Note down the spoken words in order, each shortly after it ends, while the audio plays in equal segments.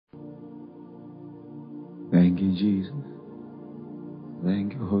Thank you, Jesus.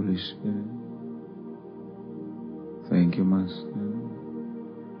 Thank you, Holy Spirit. Thank you, Master.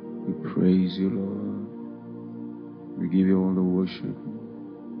 We praise you, Lord. We give you all the worship.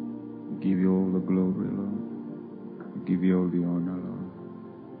 We give you all the glory, Lord. We give you all the honor, Lord.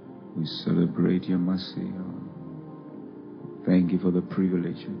 We celebrate your mercy, Lord. Thank you for the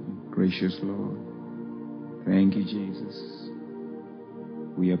privilege, gracious Lord. Thank you, Jesus.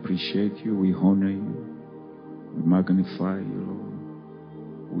 We appreciate you. We honor you. We magnify you,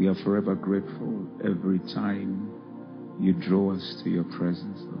 Lord. We are forever grateful every time you draw us to your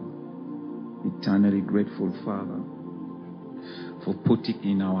presence, Lord. Eternally grateful, Father, for putting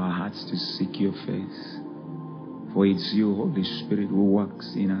in our hearts to seek your face. For it's you, Holy Spirit, who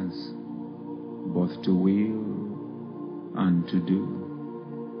works in us, both to will and to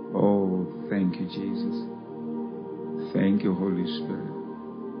do. Oh, thank you, Jesus. Thank you, Holy Spirit.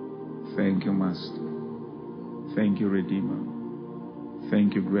 Thank you, Master. Thank you, Redeemer.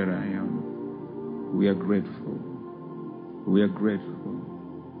 Thank you, great I am. We are grateful. We are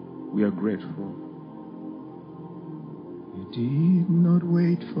grateful. We are grateful. You did not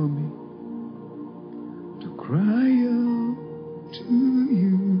wait for me to cry out to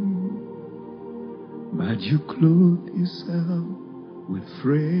you, but you clothed yourself with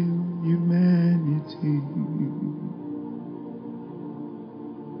frail humanity.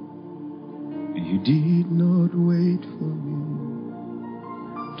 You did not wait for me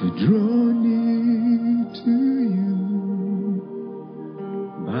to draw near to you,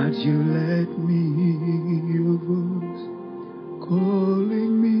 but you let me hear your voice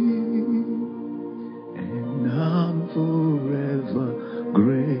calling me, and I'm forever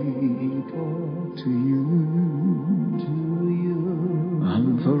grateful to you. I'm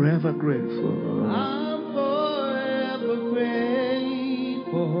forever grateful. I'm forever grateful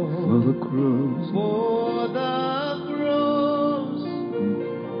for the cross. For the cross.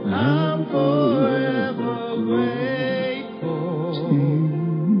 I'm forever grateful to you.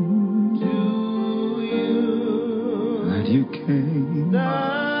 That you came.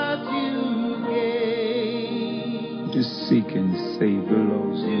 That you came to seek and save the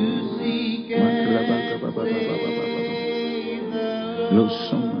lost. to seek and save the Lord,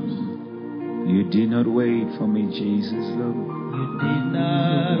 someone, you did not wait for me, Jesus, Lord. You did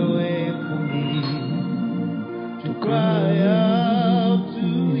not wait for me to cry out to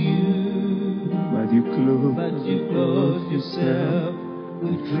you, but you clothed yourself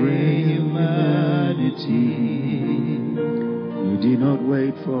with great humanity. You did not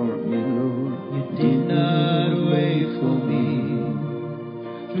wait for me, Lord. You did not wait for me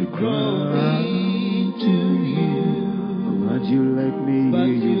to call me to you, but you let me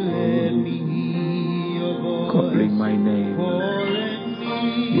hear your voice calling my name. calling me.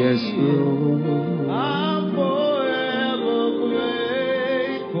 Yes, Lord. I'm forever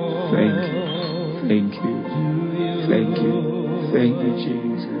grateful. Thank you. Thank you. Thank you. Thank you,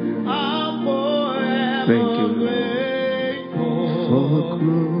 Jesus. I'm forever Thank you, Lord. grateful For the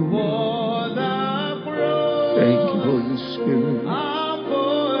cross. for the cross. Thank you, Holy Spirit. I'm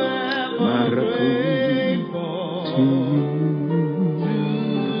forever grateful To you.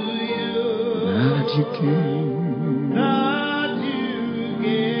 That you came. That you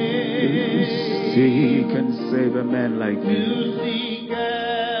To seek and save a man like me. to seek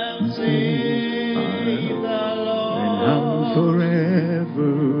and save the Lord. And I'm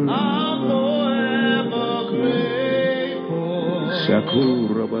forever grateful Shakur,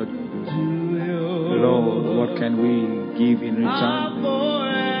 to you. Lord, what can we give in return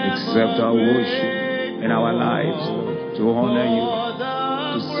except our worship and our lives, Lord, to honor you,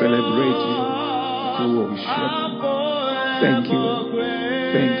 to celebrate you, to worship. Thank you.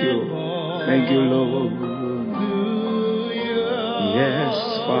 Thank you. Thank you, Lord. Yes,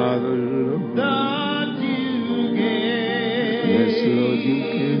 Father, Lord. Yes, Lord, you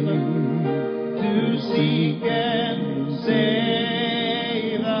came to seek and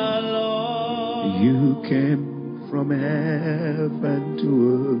save the Lord. You came from heaven to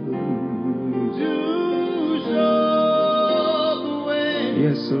earth. To show the way.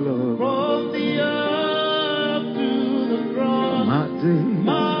 Yes, Lord. From the earth to the cross. My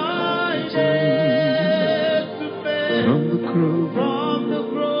day to faith. from the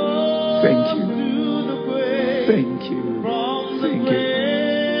cross. Thank you. To the grave. Thank you. From the Thank you.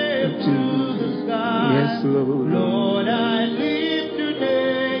 grave to the sky. Yes, Lord. Lord, I lift your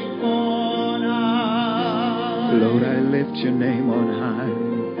name on high. Lord, I lift your name on high.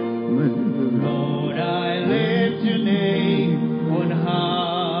 Lord, I lift your name on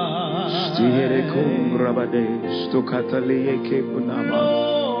high.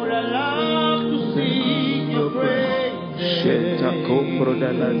 Lord, I love to sing your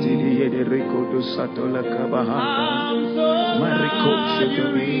Brodala Didi Yede Rico do Satola Kabahanda. Mariko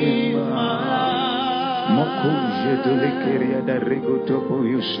Shedomima. Moko Jedolekeria da Rigo Topo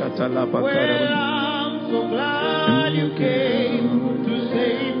Yushata La Bakara. I'm so glad you came to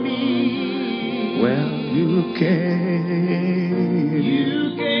save me. Well, you came.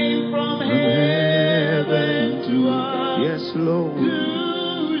 You came from heaven to earth. Yes, Lord. To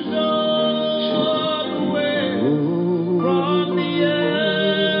show the way from the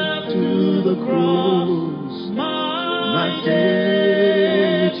earth to the cross. My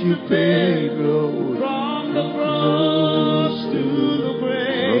debt you paid, Lord. From the cross to the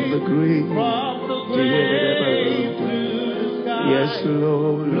grave. From the grave. From the grave to the sky. Yes,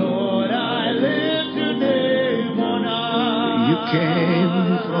 Lord. Lord, I lift your name on high. You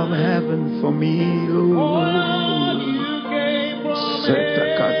came from heaven for me, Lord. Oh, you came from heaven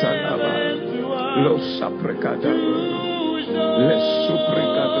to Lo earth. saprecada. To Le show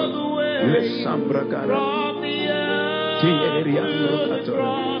suprecada. the way Le sambragada. from the earth Tieriandro to the cato.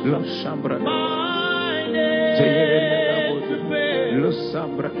 cross. Lo sambragada. My debt to pay. Lo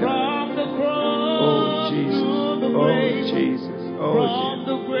sambragada. From the cross Oh, Jesus. to the Oh, grave. Jesus. Oh, From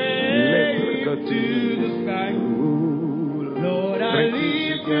the grave to the sky. Lord, I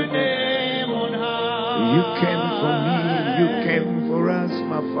lift your name on high. You came for me, you came for us,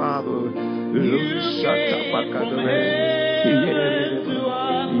 my Father. You came from heaven to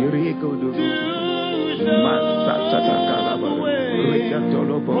earth. To show the way from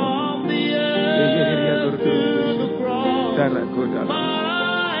the earth to the cross. My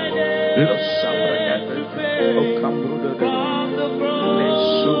debt to pay. From the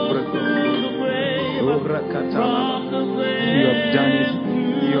cross to the grave. From the grave You have done it.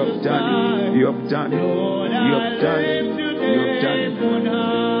 You have done it. You have done it. Lord, You have done it. You have done it.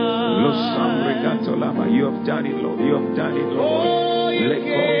 You have done it, Lord. You have done it, Lord.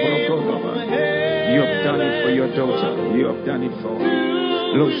 You have done it for your daughter. You have done it for her.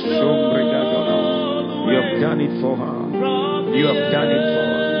 You have done it for her. You have done it for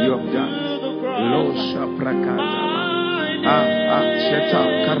her. You have done it.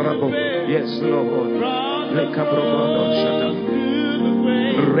 Yes, Lord.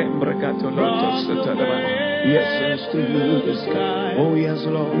 Yes, to you the sky. Oh, yes,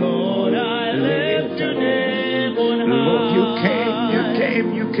 Lord. Lord, I lift your name on high. Lord, you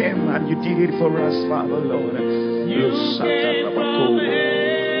came, and you did it for us, Father, Lord. You came from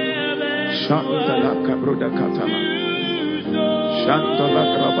heaven Shantalaka Brodakatama.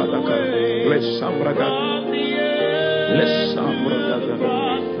 Shantalaka Rabadaka. Bless Sambraga. Bless Sambraga.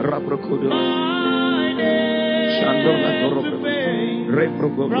 Rabrakudu. Shandola Goroba.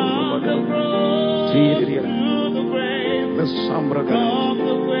 Reprogoba. Tiria. Bless Sambraga.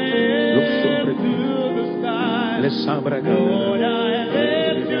 Bless Sambraga.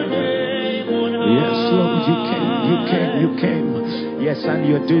 Yes, Lord, you came. Yes, and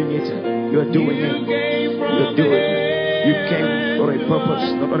you're doing it. You're doing it. You're doing it. You came for a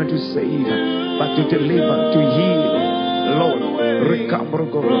purpose, not only to save, but to deliver, to heal. Lord,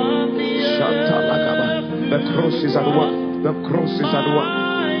 the cross is at work. The cross is at work.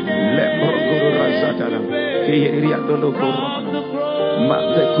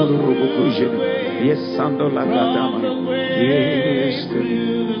 Yes, Sandola Gadama. Yes,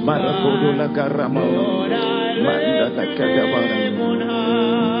 Marakodo la Garama. Manda la Kadabara.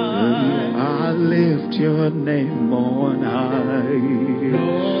 I lift your name on high.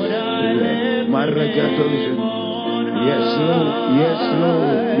 Yes, Lord. Yes,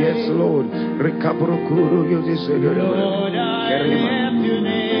 Lord. Yes, Lord. Rekabrokuru, you deserve it. Lord, I lift your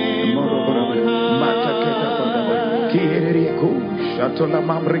name on high. Kiririku, Shatola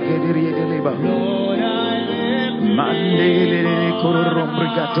Mamrigedi Deliba. Lord, I lift Mandele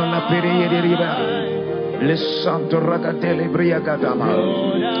Kurumbrigato la Periediba. Le Santo Ragatele Briagadama.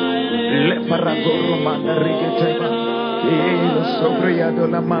 Le Paragoro Manda Rigeteba. Le Sobriado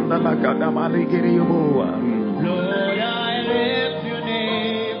la Manda la Gadama Rigiriubua. Lord, I lift your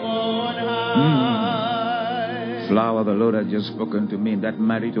name on high. Flower, the Lord has just spoken to me. That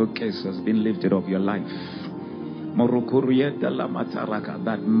marital case has been lifted off your life.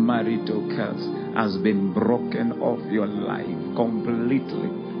 That marital curse has been broken off your life completely.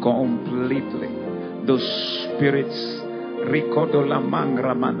 Those spirits,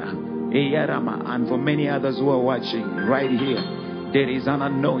 and for many others who are watching right here, there is an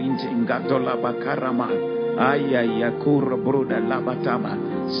anointing.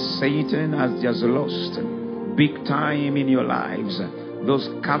 Satan has just lost big time in your lives. Those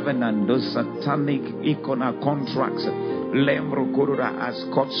covenant, those satanic icona contracts, Lembro Gurura has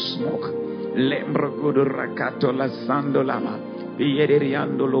caught smoke. Lembro Gurura Katola Sandolama.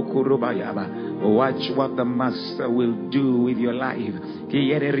 Watch what the Master will do with your life.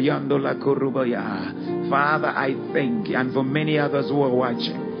 Father, I thank you, and for many others who are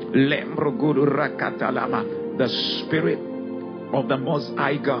watching, the Spirit of the Most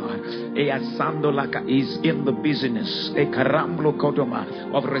High God is in the business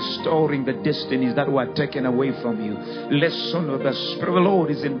of restoring the destinies that were taken away from you. Listen, the Spirit of the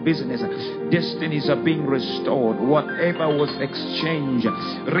Lord is in business. Destinies are being restored. Whatever was exchanged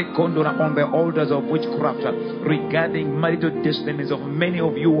on the altars of witchcraft regarding marital destinies of many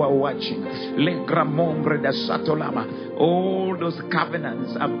of you who are watching, all those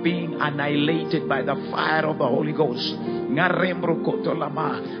covenants are being annihilated by the fire of the Holy Ghost.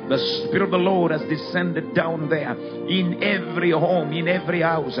 The Spirit of the Lord has descended down there in every home, in every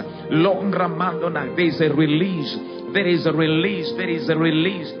house. There is a release. There is a release. There is a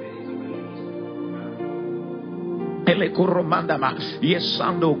release. Yes,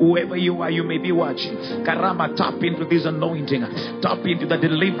 Sando, whoever you are, you may be watching. Karama, tap into this anointing. Tap into the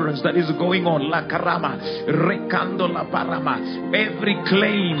deliverance that is going on. La Karama, Rekando La Parama. Every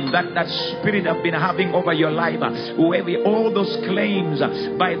claim that spirit have been having over your life, whoever, all those claims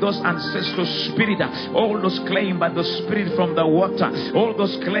by those ancestral spirit, all those claims by the spirit from the water, all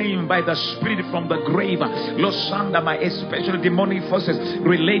those claims by the spirit from the grave, Losandama, especially demonic forces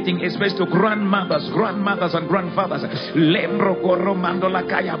relating especially to grandmothers and grandfathers. There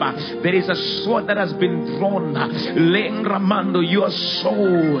is a sword that has been drawn. Your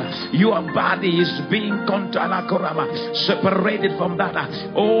soul, your body is being separated from that.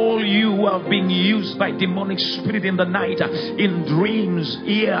 All you are being used by demonic spirit in the night, in dreams.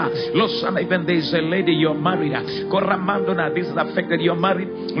 Here, even there is a lady you're married. This is affected. You're married.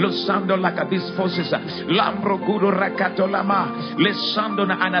 These forces and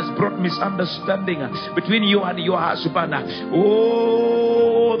has brought misunderstanding between you and your husband.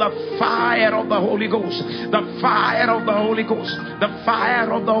 Oh, the fire of the Holy Ghost, the fire of the Holy Ghost, the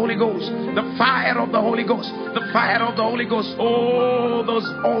fire of the Holy Ghost, the fire of the Holy Ghost, the fire of the Holy Ghost. Oh, those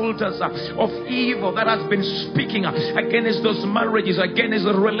altars of evil that has been speaking against those marriages, against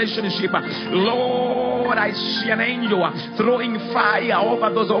the relationship, Lord, I see an angel throwing fire over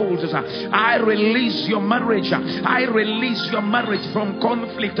those altars. I release your marriage. I release your marriage from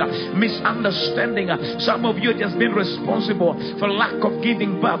conflict, misunderstanding. Some of you just been responsible for lack of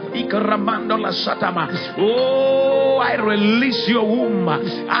giving birth. Oh, I release your womb.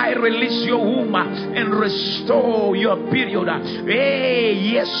 I release your womb and restore your period. Hey,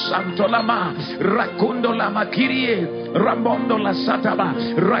 yes, Santolama, Rakundo Lama Kirie, Rambondo La Sataba,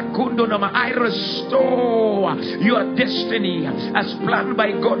 Rakundo Nama. I restore your destiny as planned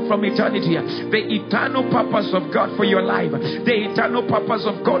by God from eternity. The eternal purpose of God for your life. The eternal purpose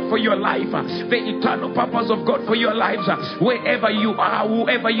of God for your life. The eternal purpose of God for your lives. Wherever you are,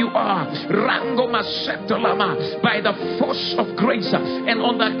 whoever you are, Rango Masetolama, by the force of grace and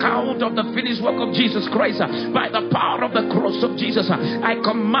on the account of the finished work of Jesus Christ, by the power of the cross of Jesus, I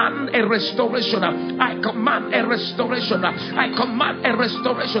command a restoration. I command a restoration. I command a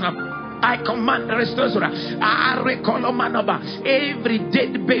restoration. I command the restoration. Every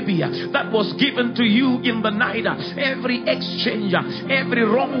dead baby that was given to you in the night, every exchange, every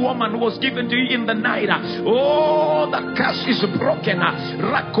wrong woman was given to you in the night. Oh, the curse is broken.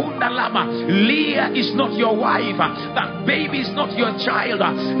 Rakunda Lama, Leah is not your wife. That baby is not your child.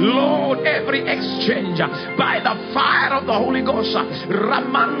 Lord, every exchange by the fire of the Holy Ghost,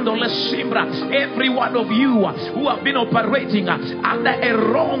 Ramando Lesimbra, every one of you who have been operating under a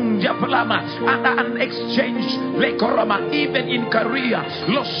wrong under an exchange, even in Korea,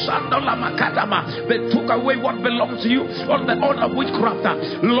 they took away what belongs to you on the order of witchcraft.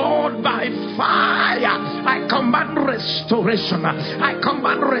 Lord, by fire, I command restoration. I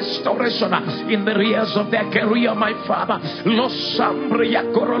command restoration in the areas of their career, my Father. Losambria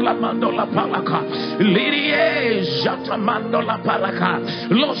Corolamando la Palaka, Lirie Jatamando la Palaka,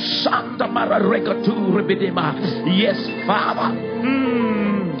 Losanda Mararegatu Rebidima. Yes, Father.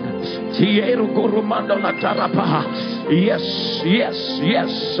 Yes, yes,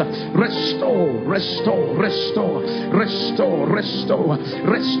 yes. Restore, restore, restore, restore, restore,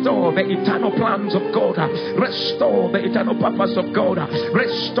 restore the eternal plans of God. Restore the eternal purpose of God.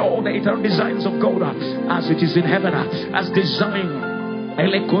 Restore the eternal designs of God as it is in heaven, as designed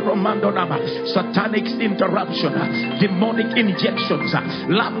satanic interruption, demonic injections,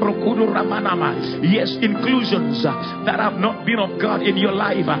 yes, inclusions that have not been of God in your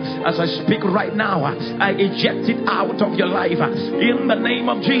life. As I speak right now, I eject it out of your life in the name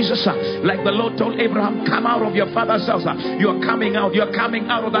of Jesus. Like the Lord told Abraham, come out of your father's house. You are coming out. You are coming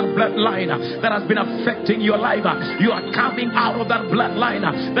out of that bloodline that has been affecting your life. You are coming out of that bloodline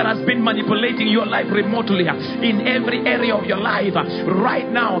that has been manipulating your life remotely in every area of your life. Right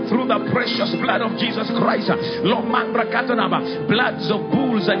now, through the precious blood of Jesus Christ, bloods of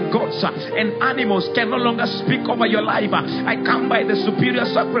bulls and goats and animals can no longer speak over your life. I come by the superior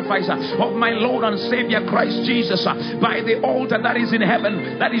sacrifice of my Lord and Savior Christ Jesus, by the altar that is in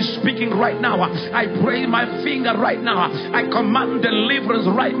heaven that is speaking right now. I pray my finger right now. I command deliverance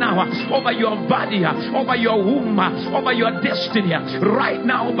right now over your body, over your womb, over your destiny. Right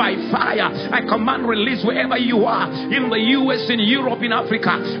now by fire, I command release wherever you are, in the US, in Europe, in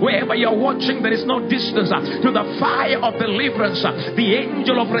Africa, wherever you're watching, there is no distance to the fire of deliverance. The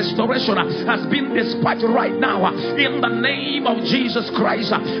angel of restoration has been dispatched right now in the name of Jesus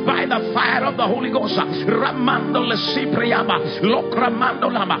Christ, by the fire of the Holy Ghost.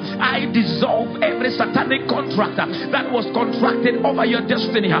 I dissolve every satanic contract that was contracted over your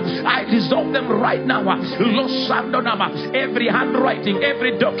destiny. I dissolve them right now. Every handwriting,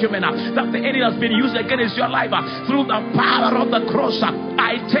 every document that the enemy has been used against your life, through the power of the cross,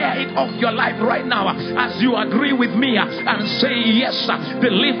 I tear it off your life right now. As you agree with me and say yes,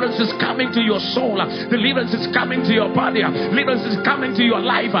 deliverance is coming to your soul, deliverance is coming to your body, deliverance is coming to your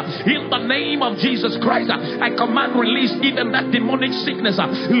life. In the name of Jesus Christ, I command release. Even that demonic sickness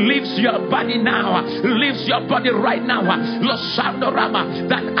leaves your body now, leaves your body right now.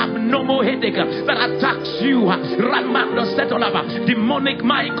 That abnormal headache that attacks you, demonic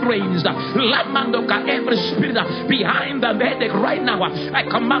migraines, every spirit behind the headache right now, I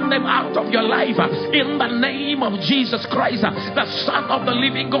command them out of your life in the name of Jesus Christ, the Son of the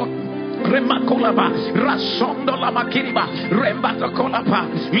living God. Remakolaba, Rasondo Lamakiriba,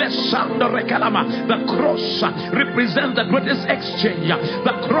 Rembatakolapa, Lesando Rekalama. The cross represents the greatest exchange.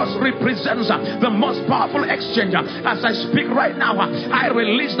 The cross represents the most powerful exchange. As I speak right now, I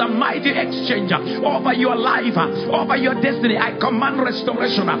release the mighty exchange over your life, over your destiny. I command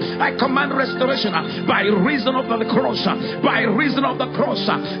restoration. I command restoration by reason of the cross, by reason of the cross,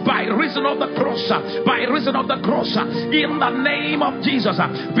 by reason of the cross, by reason of the cross. In the name of Jesus,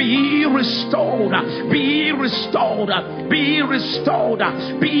 be restored, be restored, be restored,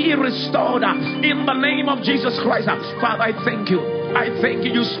 be restored in the name of Jesus Christ. Father, I thank you. I thank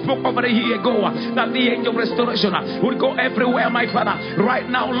you. You spoke over a year ago that the angel of restoration would go everywhere, my Father. Right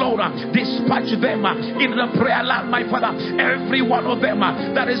now, Lord, dispatch them in the prayer land, my Father. Every one of them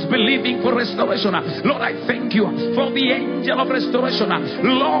that is believing for restoration, Lord, I thank you for the angel of restoration.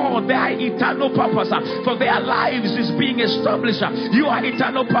 Lord, their eternal purpose for their lives is being established. Your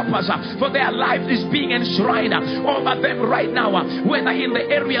eternal purpose for their lives is being enshrined over them right now, whether in the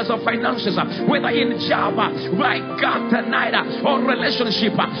areas of finances, whether in job, my God, tonight, or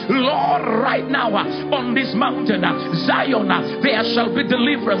relationship. Lord, right now on this mountain Zion, there shall be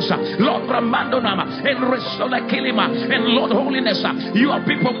deliverance. Lord, Ramandonama and Restola Kilima and Lord, holiness, your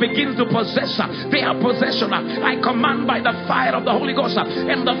people begin to possess their possession. I command by the fire of the Holy Ghost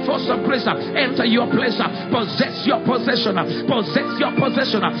and the force of grace, enter your place, possess your possession, possess your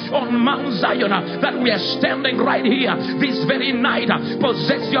possession on Mount Zion that we are standing right here this very night.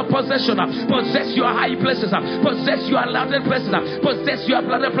 Possess your possession, possess your high places, possess your allotted places, possess your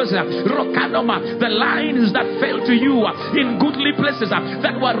blooded places. Rokanoma, the lines that fell to you in goodly places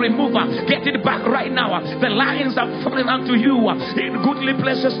that were removed, get it back right now. The lines are falling unto you in goodly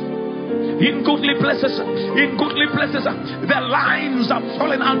places. In goodly places, in goodly places, the lines are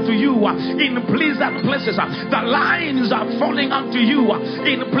falling unto you. In pleasant places, the lines are falling unto you.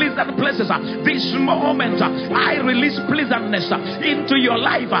 In pleasant places, this moment, I release pleasantness into your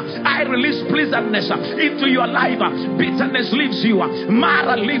life. I release pleasantness into your life. Bitterness leaves you.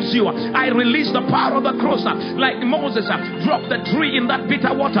 Mara leaves you. I release the power of the cross, like Moses dropped the tree in that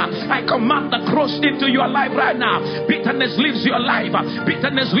bitter water. I command the cross into your life right now. Bitterness leaves your life.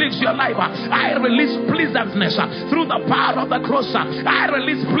 Bitterness leaves your life. I release pleasantness through the power of the cross. I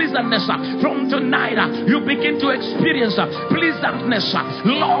release pleasantness from tonight. You begin to experience pleasantness.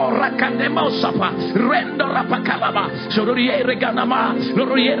 Lord, Rakademosapa, Rendo Rapakalaba, Shoriere Ganama,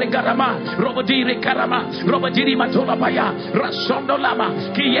 Loriere Garama, Robodiri Karama, Robodiri Matolabaya, Rasondo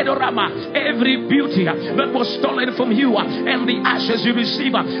Lama, Kiedo Rama. Every beauty that was stolen from you and the ashes you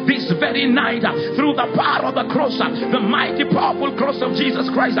receive this very night through the power of the cross, the mighty powerful cross of Jesus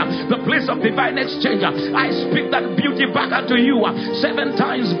Christ, the place of divine exchange. I speak that beauty back unto you 7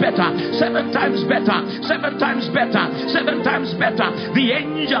 times better, 7 times better, 7 times better, 7 times better. The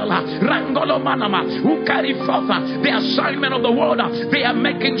angel Rangolo Manama who carry forth the assignment of the world, they are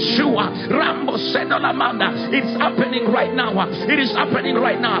making sure Rambo Sedolamanda. It's happening right now. It is happening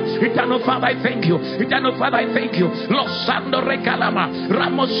right now. Eternal Father, I thank you. Eternal Father, I thank you. Losando Recalama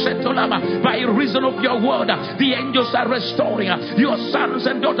Ramos Setolama. By reason of your word, the angels are restoring your sons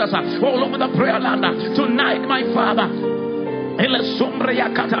and daughters all over the prayer land tonight, my Father. Ele sombre ya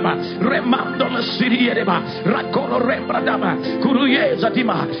kataba remando le siriedeba rakoro rembradaba kuruyeza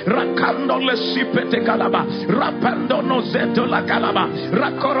dima rakando le sipete kalaba rapando no zeto la kalaba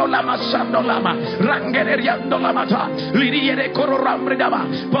rakoro la masando lama rangereriando la mata liriere koro rambredaba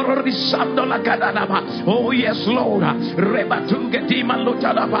pororisando la kadaba. Oh yes Lord, rebatuge dima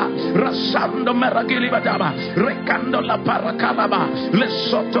lutalaba rasando meragilibadaba rekando la parakalaba le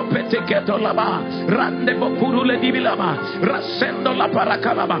sotto peteketo laba rande bokuru le dibilaba sendo la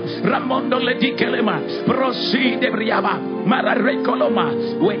parakalaba ramondo le dikelema proceed briaba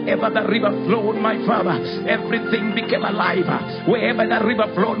mararekoloma. Wherever the river flowed, my Father, everything became alive. Wherever the river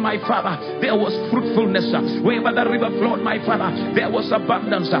flowed, my Father, there was fruitfulness. Wherever the river flowed, my Father, there was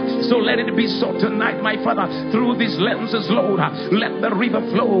abundance. So let it be so tonight, my Father, through these lenses, Lord. Let the river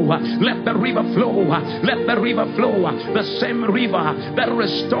flow. Let the river flow. Let the river flow. The same river that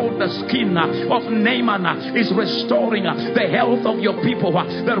restored the skin of Naaman is restoring the health of your people.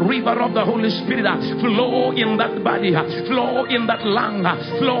 The river of the Holy Spirit flow in that body, flow in that lung,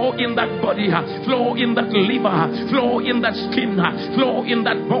 flow in that body, flow in that liver, flow in that skin, flow in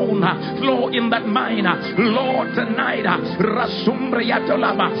that bone, flow in that mind. Lord, tonight,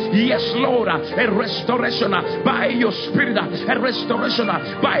 yes, Lord, a restoration by your Spirit, a restoration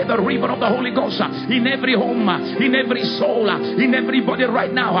by the river of the Holy Ghost in every home, in every soul, in everybody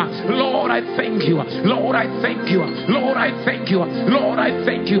right now. Lord, I thank you. Lord, I thank you. Lord, I thank you. Lord, I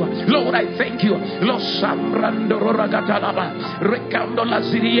thank you. Lord, I thank you. Los sambrando ragatalaba, recando la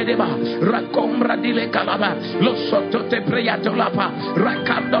ziriedeba, racombra dile calaba, los sotto te preatolapa,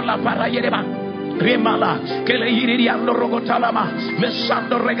 racando la parayedeba. Remala, que le iriando rogotalama,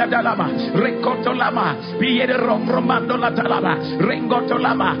 lesando regadalama, recotolama, piede romando la talama,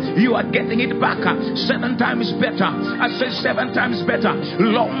 rengotolama. You are getting it back 7 times better. I say 7 times better.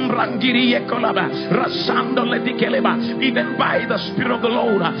 Lombrangiri ecolaba, rasando le dikeleba, even by the Spirit of the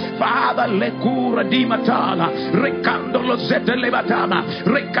Lord. Father, le cura di matala, recando lo zete levatama,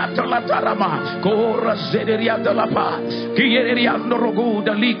 recato la tarama, cora zederiando la pa, chieriando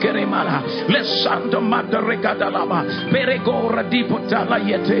roguda likeremala, Santo Mata Regadalama, Peregora Dipotala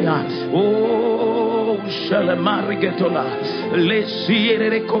Yetea, oh, Shalamarigetula,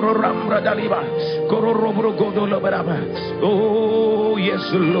 Lesiere Cororambra Daliba, Cororobro Godolabaraba, oh,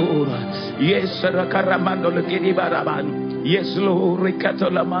 yes, Lord, yes, Rakaramando Legedibaraban, yes, Lord,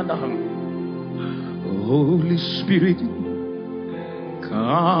 Recatolamana, Holy Spirit,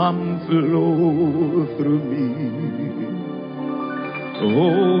 come flow through me.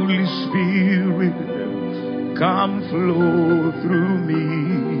 Holy Spirit, come flow through me.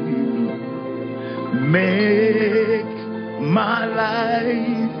 Make my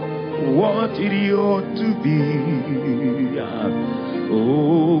life what it ought to be.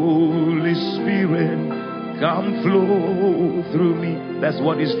 Holy Spirit, come flow through me. That's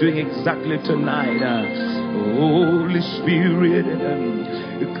what He's doing exactly tonight. Holy Spirit,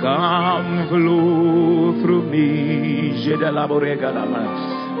 come flow through me.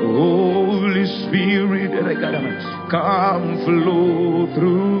 Holy Spirit, come flow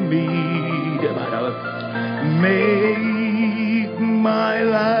through me. Make my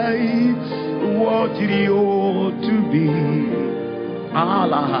life what it ought to be.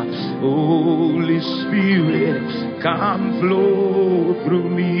 Allah, Holy Spirit, come flow through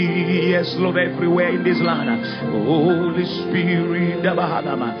me. Yes, Lord, everywhere in this land. Holy Spirit,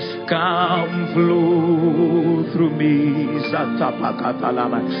 come flow through me.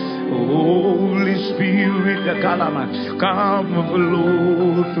 Holy Spirit, come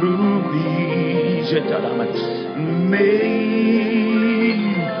flow through me. Make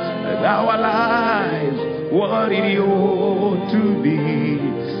our lives what it ought to be.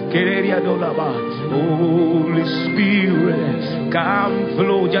 Holy Spirit, come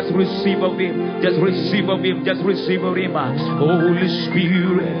flow. Just receive of Him. Just receive of Him. Just receive of Him. Holy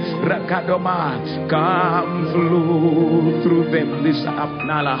Spirit, Rakadoma, come flow through them this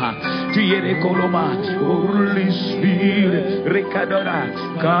afternoon. Holy Spirit, Rakadona,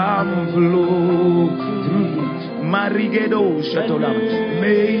 come flow through. Marigedo Shatola,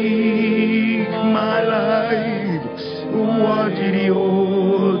 make my life what it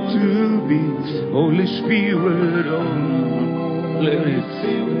ought to Holy Spirit, oh, let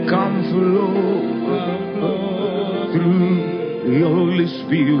it come flow through the Holy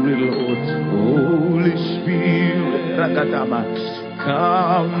Spirit, Lord. Holy Spirit, Rakatama,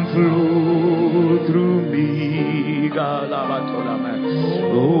 come flow through me.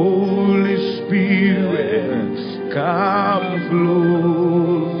 Holy Spirit, come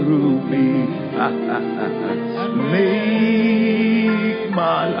flow through me. Make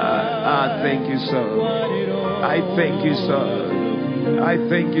my life. Thank you, sir. I thank you, sir. I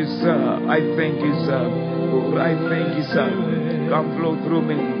thank you, sir. I thank you, sir. I thank you, sir. Come flow through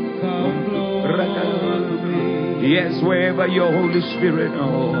me. Yes, wherever your Holy Spirit,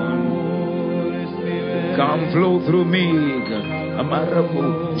 oh, come flow through me. Amarabu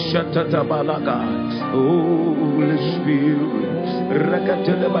Shatata Balaga. Holy Spirit.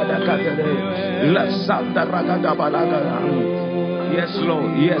 Rakatele Balakatele. La Santa Rakata Balaga. Yes,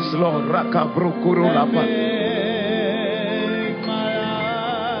 Lord. Yes, Lord. Raka Brukurulapa.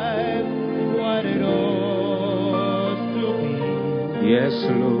 Yes,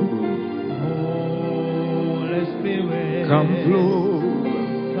 Lord. Holy Spirit, Come flow.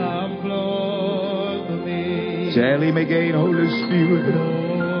 come flow to me. Tell him again, Holy Spirit.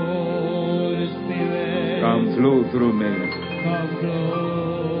 Holy Spirit, Come flow through me. come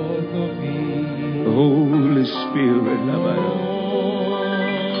flow to me. Holy Spirit,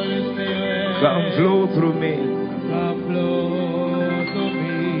 Holy Spirit, come flow through me. come flow to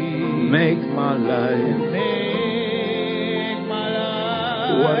me. Make my life Make my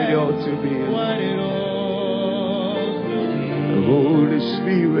life what it ought to be. what it ought to be. Holy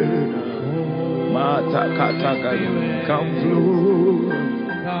Spirit, Mata Kataka, come flow.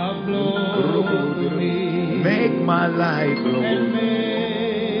 Come flow to me. Make my life, Lord.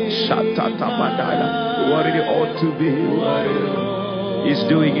 Shatata Badala, what it ought to be. He's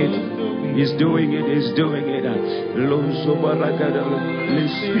doing it. He's doing it. He's doing it. Loso Barakada,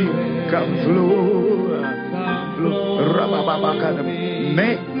 let's speak. Come flow. Rabababakada.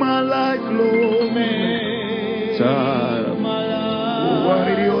 Make my life, Lord. What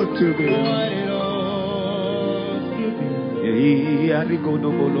it ought to be.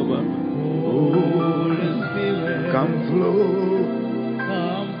 Come flow.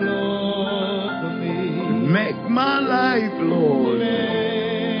 Make my life, Lord,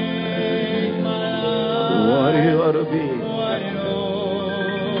 what it ought to be.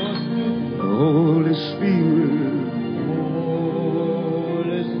 Holy Spirit,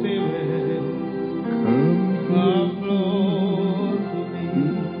 come flow.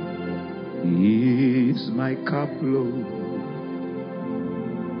 He's my cup, Lord.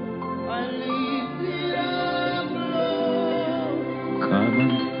 Come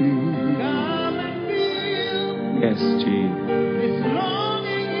and feel. Yes, Jesus.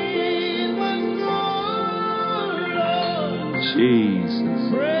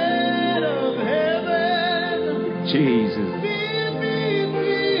 Jesus. Bread of heaven, Jesus. give me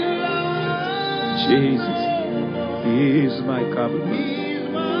life. Jesus. He is my cup. He's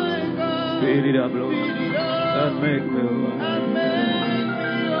my God. Fill it up, Lord. And make me whole.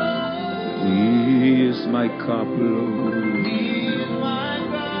 He is my cup, Lord. He's my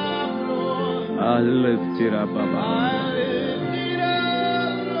God, Lord. I lift it up, I Baba. lift it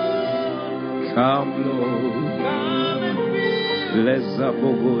up, Lord. Come, Lord. Come and fill Bless up, O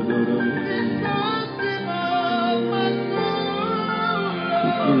God. the thirsting of my soul,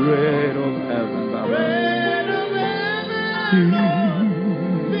 Lord. Bread of heaven, Baba. Bread of heaven, Lord.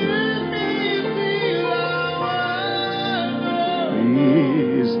 Fill me till I want, Lord. He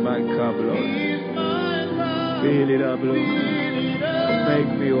is my cup, Lord. He's my God. Fill it up, Lord. Fill it up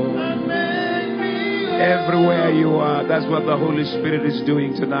Make me whole. and make me Everywhere you are, that's what the Holy Spirit is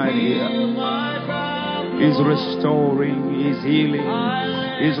doing tonight here. my God. He's restoring, He's healing,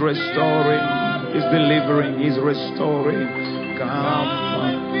 He's restoring, He's delivering, He's restoring. Come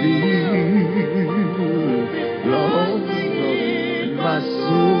and feel, Lord, my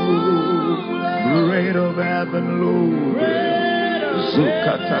soul, bread of heaven, Lord.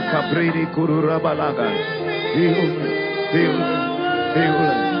 Zukata kapridi kururabalaga. Heal me, heal me, heal me.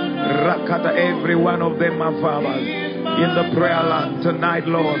 Rakata, every one of them, my Father, in the prayer land tonight,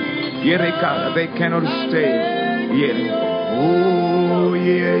 Lord. Yerika, they cannot stay. Oh,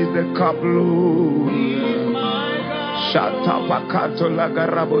 here is the cup, Lord. Shatapakato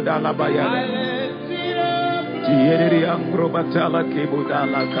lagarabudala bayada. Tieri angrobatala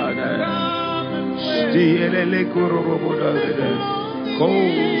kibudala kada. Stiele kurubudala. Ko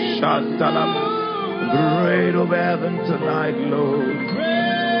shatala. Bread of heaven tonight, Lord.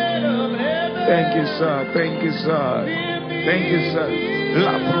 Thank you, sir. Thank you, sir. Thank you, sir.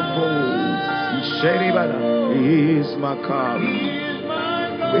 La propo. Sheribada. He is my cup.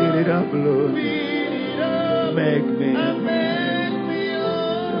 Fill it up, Lord. Make me.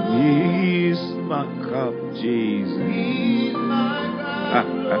 He is my cup, Jesus.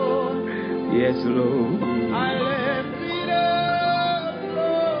 Yes, Lord.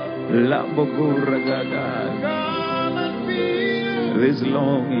 Lamboguragada. This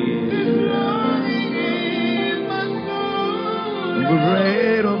long year.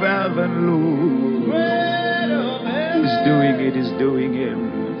 Great of heaven, Lord. He's doing it, he's doing it.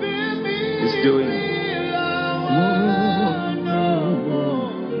 He's doing it.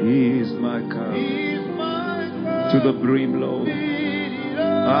 He is my cup. To the brim, Lord.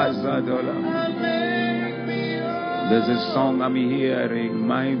 Azadola. There's a song I'm hearing.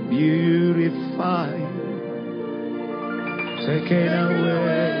 My beautifier. Taken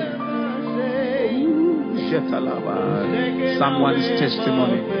away. Someone's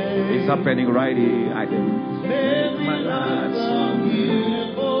testimony is happening right here. I can make my life so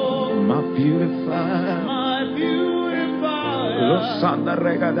beautiful. My beautifier.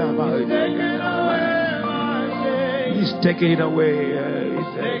 He's taking it away. He's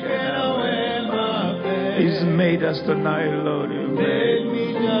taking it away. He's made us tonight, Lord. You made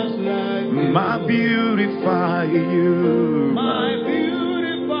me just like you. My beautify you. My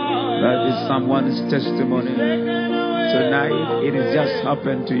beautify. That is someone's testimony. Tonight, it has just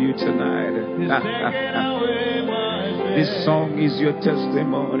happened to you tonight. This song is your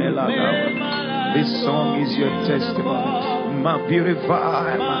testimony, Lord. This song is your testimony. My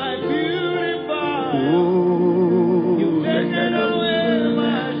beautify. My beautify. Ooh,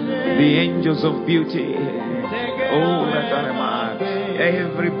 the angels of beauty. Oh,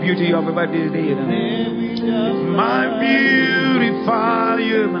 every beauty you have ever did. My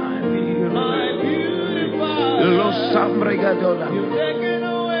beautifier, my beautifier.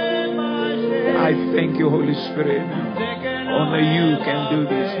 I thank you, Holy Spirit. Only you can do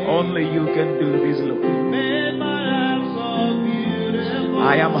this. Only you can do this, Lord.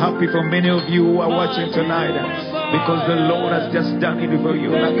 I am happy for many of you who are watching tonight, because the Lord has just done it for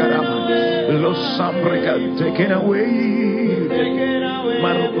you. Taken away.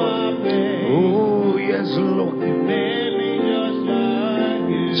 Oh, yes, Lord.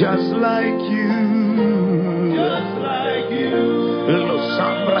 Just like you. Just like you.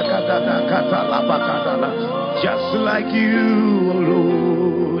 Just like you,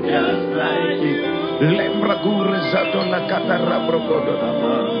 Lord. Just like you.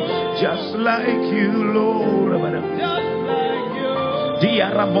 Just like you, Lord.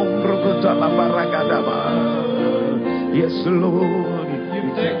 Yes, Lord.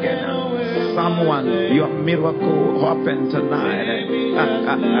 Someone, your miracle happened tonight.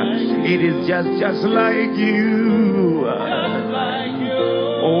 It is just like you.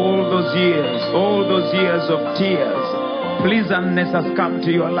 All those years of tears, pleasantness has come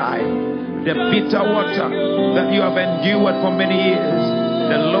to your life. The bitter water that you have endured for many years,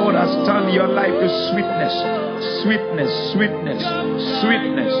 the Lord has turned your life to sweetness, sweetness, sweetness,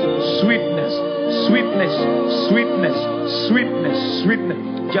 sweetness, sweetness, sweetness, sweetness, sweetness, sweetness,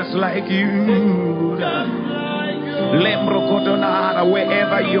 just like you.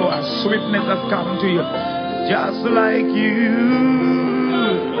 Wherever you are, sweetness has come to you, just like you.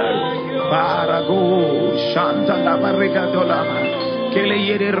 Parago Shanta la Barriga Dolama.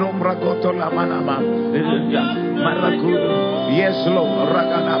 Yes, Lord,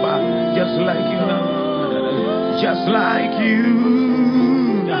 Rakanaba, just like you, just like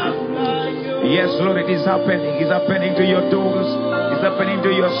you. Yes, Lord, it is happening. It's happening to your daughters. It's happening to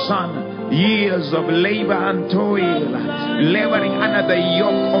your son. Years of labor and toil, laboring under the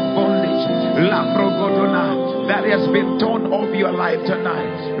yoke of bondage, that has been torn off your life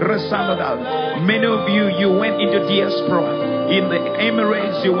tonight. Many of you went into diaspora. In the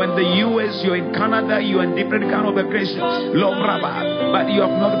Emirates, you in the US, you're in Canada, you're in different kind of locations, but you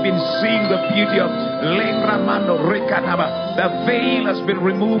have not been seeing the beauty of Lengramando Rekanaba. The veil has been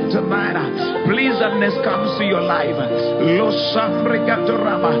removed tonight. Pleasantness comes to your life.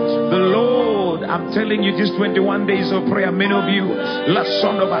 The Lord, I'm telling you, just 21 days of prayer, many of you,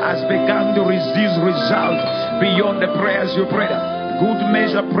 has begun to receive results beyond the prayers you prayed. Good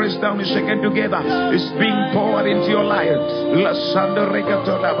measure, pressed down and shaken together, is being poured into your life.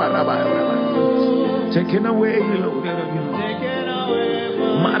 Taken away, Lord.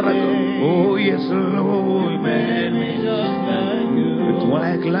 Oh, yes, Lord.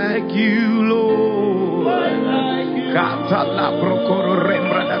 Like you, Lord.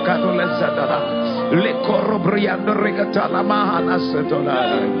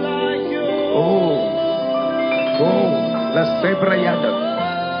 Oh, let's say Brianda.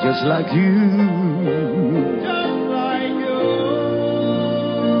 just like you. just like you.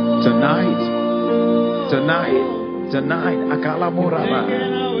 Tonight, Akala Muraba.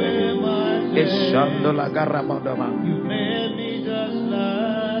 Taking away my sin. Eshandola Garamodama. You made me just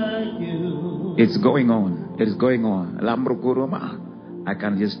like you. It's going on. It is going on. Lambruguruma. I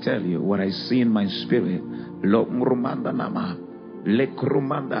can just tell you what I see in my spirit. Lomrumanda Nama.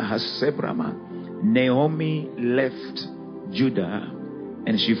 Lekrumanda Hasebrama. Naomi left Judah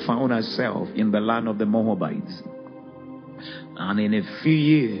and she found herself in the land of the Moabites. And in a few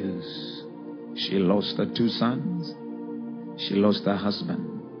years, she lost her 2 sons. She lost her husband.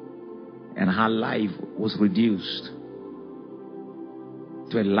 And her life was reduced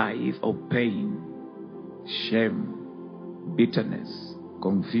to a life of pain, shame, bitterness,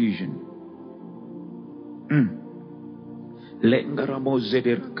 confusion.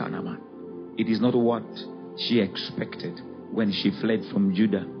 It is not what she expected when she fled from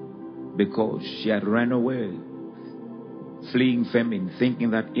Judah, because she had run away, fleeing famine,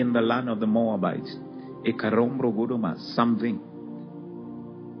 thinking that in the land of the Moabites, something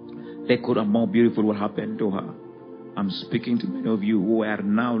more beautiful will happen to her. I'm speaking to many of you who are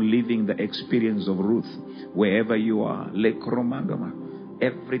now living the experience of Ruth. Wherever you are,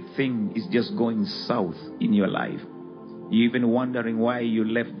 everything is just going south in your life. You're even wondering why you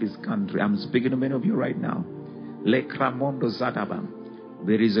left this country. I'm speaking to many of you right now. There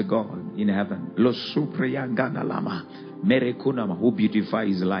is a God in heaven who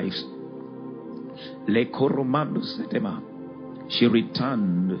beautifies lives. She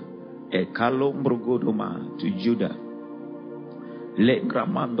returned to Judah.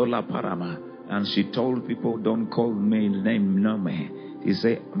 And she told people, don't call me name Nome. He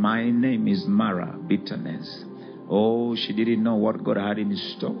said, my name is Mara, bitterness. Oh, she didn't know what God had in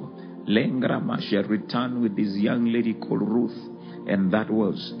store. She had returned with this young lady called Ruth. And that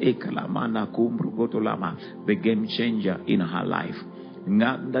was the game changer in her life.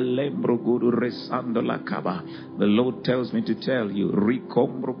 The Lord tells me to tell you,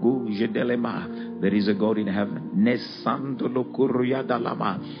 there is a God in heaven. There is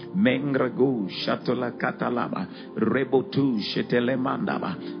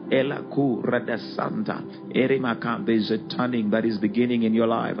a turning that is beginning in your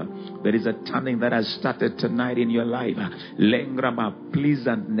life. There is a turning that has started tonight in your life.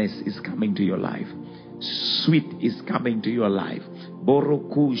 Pleasantness is coming to your life. Sweet is coming to your life.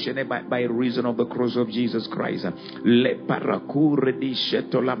 By reason of the cross of Jesus Christ.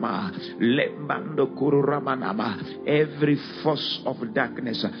 Every force of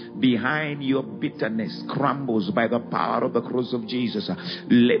darkness behind your bitterness crumbles by the power of the cross of Jesus.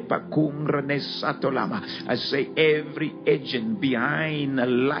 I say every agent behind a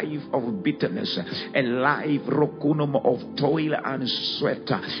life of bitterness, a life of toil and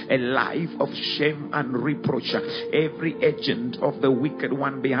sweat, a life of shame and reproach, every agent of the wicked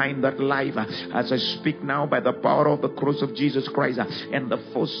one behind that life, as I speak now by the power of the cross of Jesus Christ and the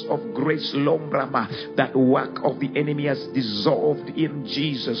force of grace, Lombrama, that work of the enemy has dissolved in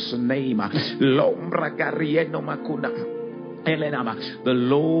Jesus' name. Lombra Garieno Makuna. The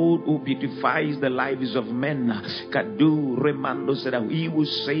Lord who beautifies the lives of men, Kadu Remando said, He who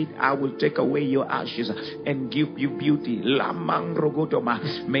said, I will take away your ashes and give you beauty. Lamang Rogotoma,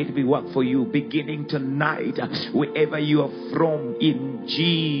 may it be work for you beginning tonight, wherever you are from, in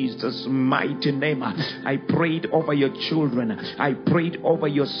Jesus' mighty name. I prayed over your children, I prayed over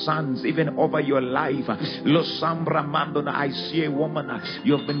your sons, even over your life. Losambra Mandona, I see a woman,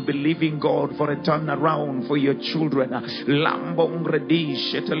 you have been believing God for a turnaround for your children. Lambongre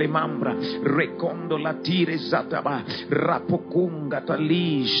shetelemambra recondo latire zataba rapokunga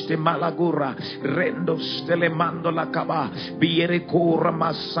talish te malagura rendo stelemando la kaba biere cura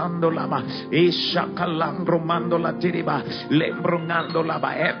masando lama eshakalangro mando la tiriba lembrongando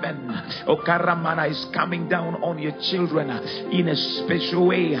laba. Heaven o karamana is coming down on your children in a special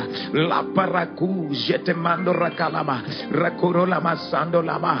way. La paraku jetemando rakalama rakorola masando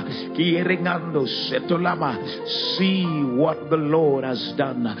lama kieringando setolama. See what the Lord has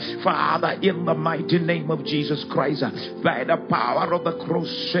done. Father, in the mighty name of Jesus Christ, by the power of the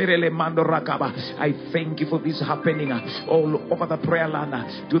cross, I thank you for this happening all over the prayer land,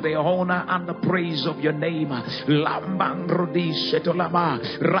 to the honor and the praise of your name. I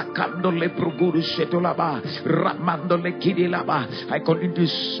continue to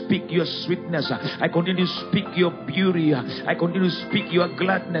speak your sweetness. I continue to speak your beauty. I continue to speak your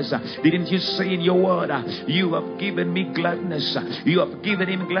gladness. Didn't you say in your word, you have given me gladness gladness. You have given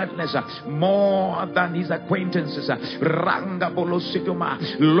him gladness more than his acquaintances.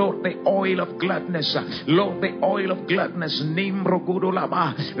 Lord, the oil of gladness. Lord, the oil of gladness.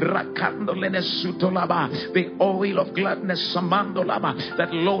 The oil of gladness. That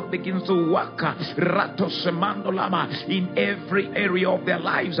Lord begins to work in every area of their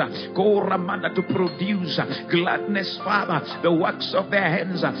lives. To produce gladness, Father, the works of their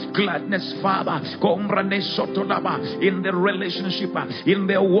hands. Gladness, Father, in their relationship, in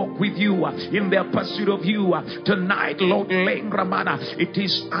their walk with you, in their pursuit of you. Tonight, Lord, it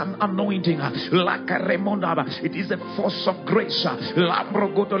is an anointing. It is a force of grace.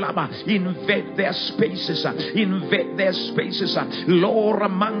 Invade their spaces. Invade their spaces. Lord,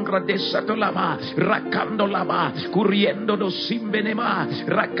 mangra de satolama, rakandolama, kuriendo do simbenema,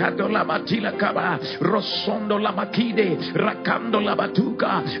 rakadolama tilakaba, rosondo la makide, rakando la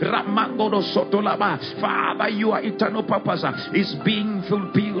batuka, ramango do sotolama. Father, you are eternal purpose is being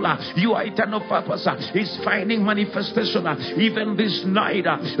fulfilled. You are eternal purpose is finding manifestation even this night.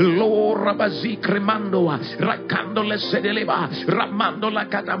 Lord, rabazi cremando, rakando le sedeleba, ramando la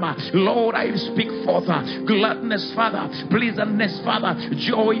katama. Lord, I speak forth gladness, Father, pleasantness, Father,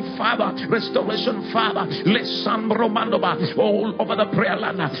 joy, Father, restoration, Father, lesson romandoba all over the prayer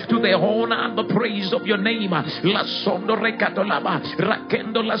land to the honor and the praise of your name. La sondo recatolaba,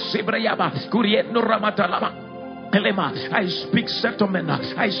 rakendo la sebreyaba, curiendo ramatalaba. I speak settlement.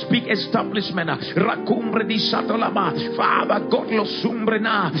 I speak establishment. Racumbre di satolama. Father, God lo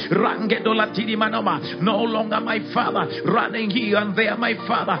sumbrena. Rangedo la tidimanoma. No longer my Father running here and there, my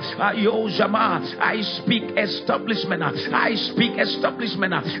Father. Ayojama. I speak establishment. I speak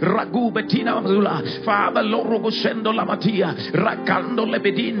establishment. Ragu betina mazula. Father, lo roboshendo la matia. Rakando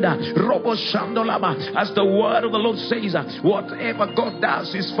lebedinda. Roboshando lama. As the word of the Lord says, whatever God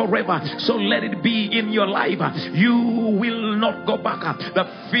does is forever. So let it be in your life. You will not go back. The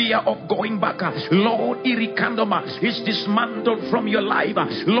fear of going back, Lord, irikandoma is dismantled from your life.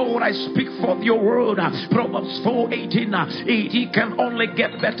 Lord, I speak forth your word. Proverbs 4:18. It can only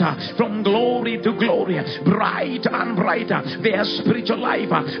get better from glory to glory, bright and brighter. Their spiritual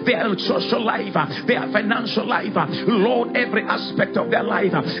life, their social life, their financial life. Lord, every aspect of their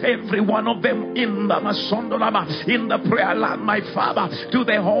life, every one of them in the Masondolama, in the prayer land, my Father, to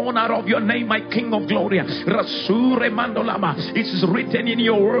the honor of your name, my King of glory. It is written in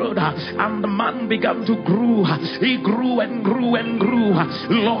your word, and the man began to grow. He grew and grew and grew.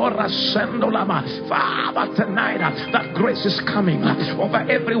 Lord, Father, tonight that grace is coming over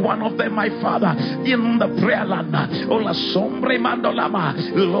every one of them, my Father, in the prayer land.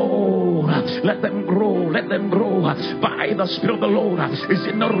 Lord, let them grow, let them grow by the Spirit of the Lord. Is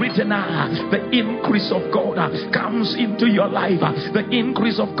it not written? The increase of God comes into your life. The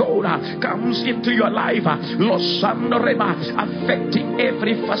increase of God comes into your life. Affecting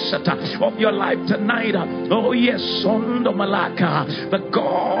every facet of your life tonight. Oh yes, Sondo Malaka, the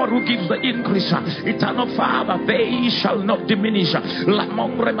God who gives the increase, eternal Father, they shall not diminish.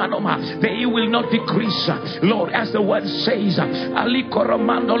 They will not decrease. Lord, as the word says,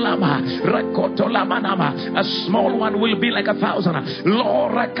 a small one will be like 1,000.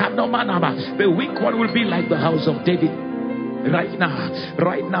 Lord, the weak one will be like the house of David. Right now,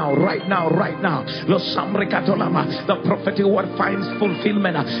 right now, right now, right now. The prophetic word finds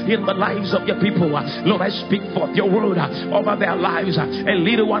fulfillment in the lives of your people. Lord, I speak forth your word over their lives. A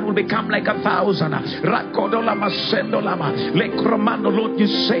little one will become like 1,000. Lord, you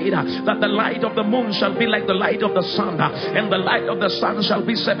said that the light of the moon shall be like the light of the sun, and the light of the sun shall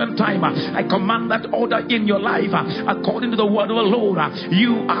be 7 times. I command that order in your life according to the word of the Lord.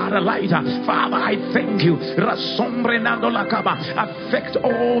 You are a light. Father, I thank you. Affect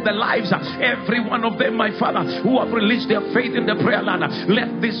all the lives, every one of them, my Father, who have released their faith in the prayer land.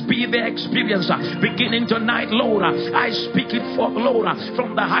 Let this be their experience beginning tonight, Lord. I speak it forth, Lord,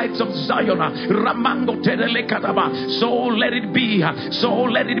 from the heights of Zion. So let it be, so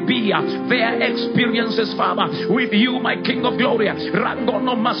let it be their experiences, Father, with you, my King of glory.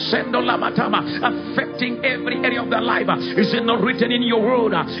 Affecting every area of their life. Is it not written in your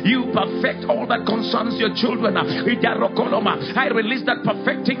word? You perfect all that concerns your children. I release that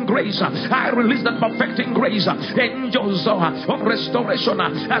perfecting grace. I release that perfecting grace. Angels of restoration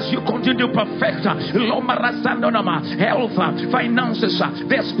as you continue to perfect health, finances,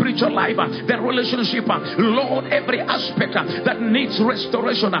 their spiritual life, their relationship. Lord, every aspect that needs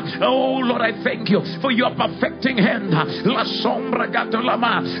restoration. Oh Lord, I thank you for your perfecting hand. La sombra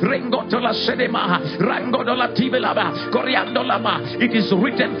gatolama, rengotola sedema, rangodola tibelaba, coriandolama. It is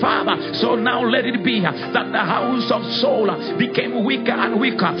written, Father. So now let it be that the house of soul became weaker and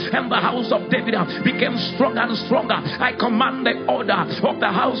weaker, and the house of David became stronger and stronger. I command the order of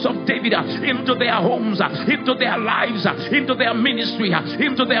the house of David into their homes, into their lives, into their ministry,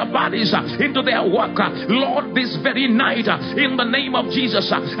 into their bodies, into their work. Lord, this very night, in the name of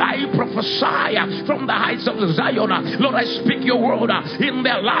Jesus, I prophesy from the heights of Zion. Lord, I speak your word in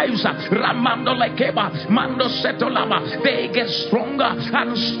their lives. Ramando lekeba, mando setolama. They get stronger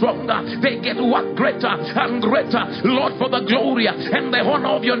and stronger. They get what greater and greater. Lord, for the glory and the honor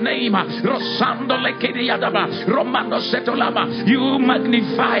of your name. Rosando lekediadaba, romando setolama. You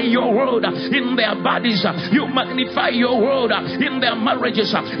magnify your word in their bodies. You magnify your word in their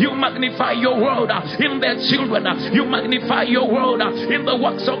marriages. You magnify your word in their children. You magnify your word in the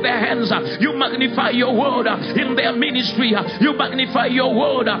works of their hands. You magnify your word in their ministry. You magnify your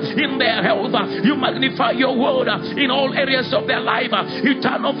word in their health. You magnify your word in all areas of their life.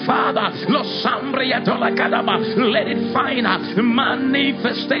 Eternal Father, let it find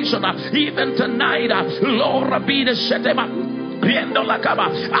manifestation even tonight. Lord, Rabbi Shetema.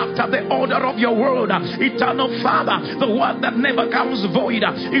 After the order of your word, eternal Father, the word that never comes void,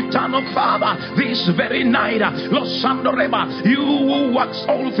 eternal Father, this very night, you who works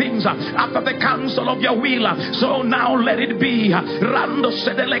all things after the counsel of your will. So now let it be.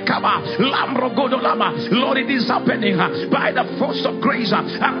 Lord, it is happening by the force of grace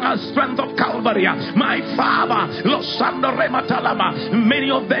and the strength of Calvary. My Father,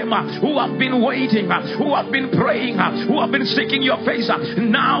 many of them who have been waiting, who have been praying, who have been seeking your face.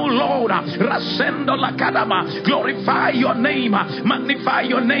 Now, Lord, Rasendo la Kadama, glorify your name, magnify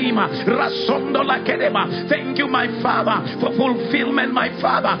your name. Rasondo la Kedema. Thank you, my Father, for fulfillment, my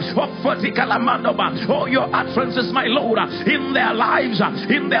Father, of Verticalamandoba. Oh, your utterances, my Lord, in their lives,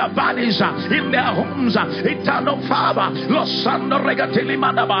 in their bodies, in their homes. Eternal Father, Losando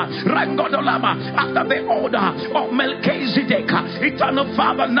Regatilimanaba, Rangodolama, after the order of Melchizedek. Eternal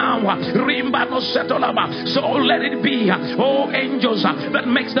Father, now, Rimbano Setolama. So let it be. Oh, angels that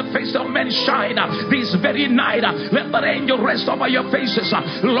makes the face of men shine this very night. Let that angel rest over your faces.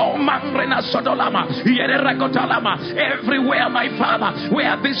 Everywhere, my Father,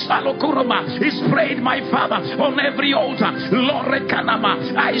 where this alokuruma is prayed, my Father, on every altar, Lord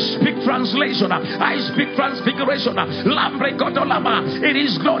Rekanama, I speak translation, I speak transfiguration. It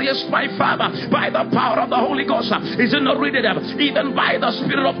is glorious, my Father, by the power of the Holy Ghost. Is it not written even by the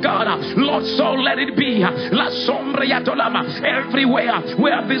Spirit of God? Lord, so let it be. La sombra yatolama. Everywhere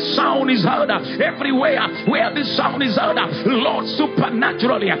where this sound is heard, everywhere where this sound is heard, Lord,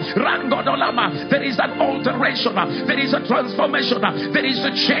 supernaturally, Rangodolama, there is an alteration, there is a transformation, there is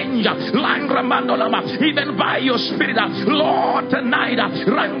a change, Langramandolama, even by your Spirit, Lord, tonight,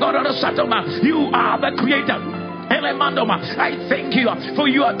 Rangodolama, you are the creator. I thank you for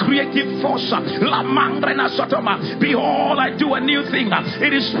your creative force. Behold, I do a new thing.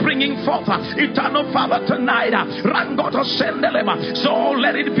 It is springing forth. Eternal Father, tonight. So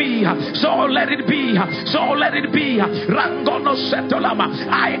let it be. So let it be. So let it be.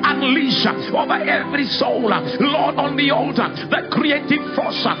 I unleash over every soul, Lord, on the altar, the creative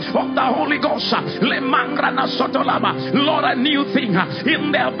force of the Holy Ghost. Lord, a new thing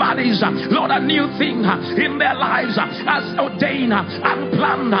in their bodies. Lord, a new thing in their lives. As ordained and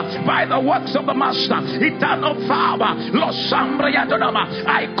planned by the works of the Master. Eternal Father,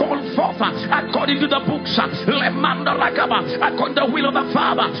 I call forth according to the books, according to the will of the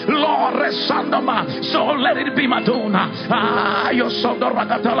Father, Lord, so let it be Madonna. Yosodo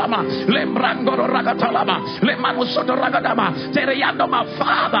Ragatalama, Lembrango Ragatalama, Lemanusodo Ragadama, Teriandoma,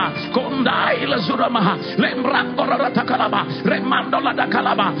 Father, Kondai Lazurama, Lembrango Ratakalama, Remando la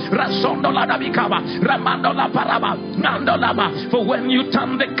Dakalama, Rasondo la Dabikaba, Ramando la Paraba. For when you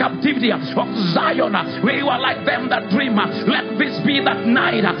turn the captivity of Zion, we were like them that dream. Let this be that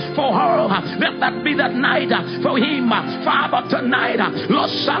night for her. Let that be that night for him. Father, tonight,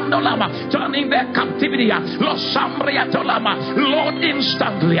 turning their captivity, Lord,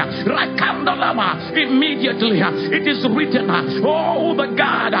 instantly, immediately. It is written, oh, the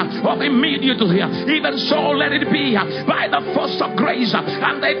God of immediately. Even so, let it be by the force of grace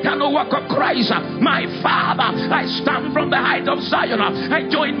and the eternal work of Christ. My Father, I stand from the height of Zion. I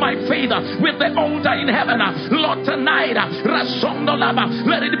join my faith with the altar in heaven. Lord, tonight,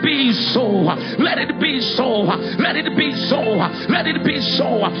 let it be so. Let it be so. Let it be so. Let it be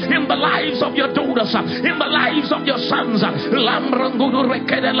so in the lives of your daughters, in the lives of your sons.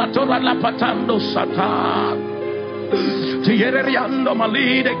 Tieriando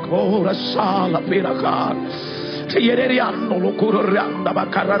malide cora sala piracar. Tieriando locuranda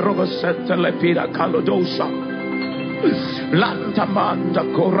bacara rogosette le piracalodosa. Lantamanda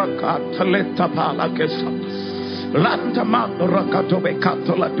coracata letta palakesa. Lantamando rakato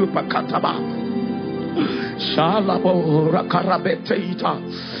bekato la dupa kataba. Shalabo rakarabetita.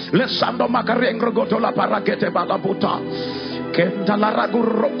 Lesando makarengro goto la parakete balabuta. Kenta la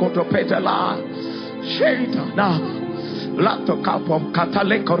ragurro goto petela. Sheita na. Lato kapom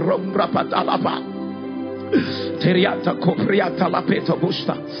kataleko rombra patalaba. Teriata copriata la peta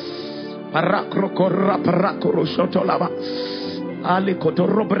busta. Paracro corra paracro soto lava. Ali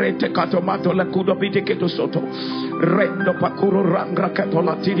kotorobrete katomato la kudobite keto soto. Rendo pakuru rangra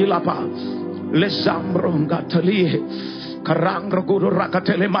katola tidi lapa. Le zambro ngatali. Karangro guru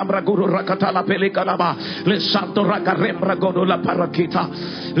rakatele mambra guru rakatala pelikalaba. Le santo rakarembra godo la parakita.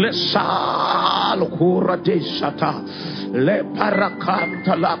 Le salo cura desata. Le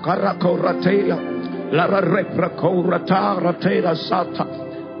paracanta la caracoratea. La repra corata ratera sata.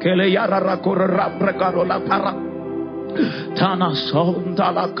 Che le yara rakura rambra gado la para. Tana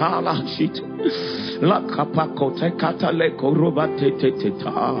sonda la kala shit. La kapako te katale koruba te te te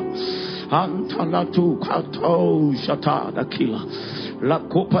ta. Antala tu kato shata da kila. La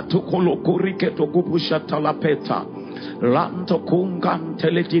copa tu kolokuri keto gupu shata la peta. Lanto kungan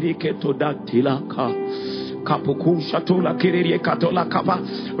teletiri keto da tilaka. Kapuku shatula kiririe katola kapa.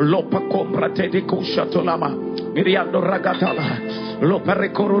 Lopa compra te de kushatolama. Miriando ragatala. Lopa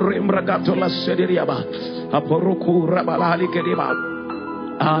rekoru rembragatola sediriaba. Aporoku rabalali keriba.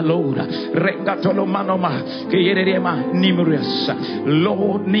 Allora, rengatolo manoma, che yerema nimrus,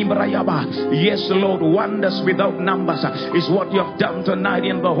 Lord nimrayaba. Yes, Lord, wonders without numbers is what you have done tonight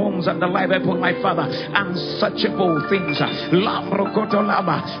in the homes and the life of my Father. Unsearchable things,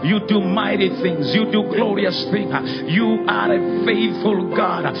 Lambrokotolaba. You do mighty things, you do glorious things. You are a faithful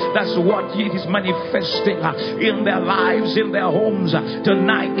God. That's what it is manifesting in their lives, in their homes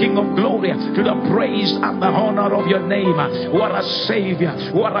tonight, King of Glory, to the praise and the honor of your name. What a Savior.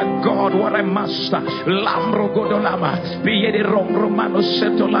 What a God, what a Master. Lambro Godolama. Piede Romano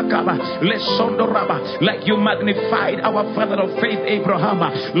Seto Lakaba. Lesondo Raba. Like you magnified our father of faith, Abraham.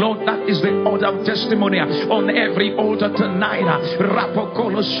 Lord, that is the order of testimony on every altar tonight.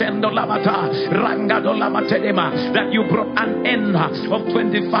 Rapokolo Shendo Lamata. Rangado Lamatedema. That you brought an end of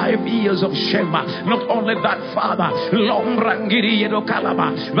 25 years of Shema. Not only that, Father, Long Rangiri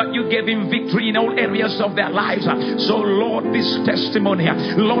Yedokalaba, but you gave him victory in all areas of their lives. So, Lord, this testimony,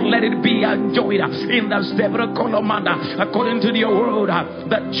 Lord, let it be enjoyed in the Zebra Colomanda, according to your word,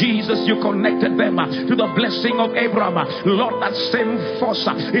 that Jesus, you connected them to the blessing of Abraham. Lord, that same force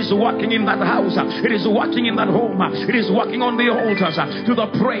is working in that house, it is working in that home, it is working on the altars to the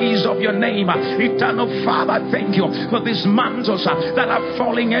praise of your name. Eternal Father, thank you for these mantles that are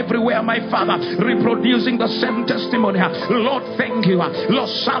falling everywhere, my Father, reproducing the same testimony. Lord, thank you. Lord,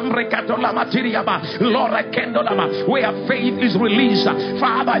 where faith is released,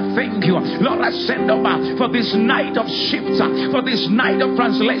 Father, I thank you. Lord, I send over for this night of shift, for this night of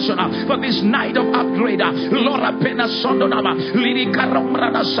translation, for this night of upgrade. Lord,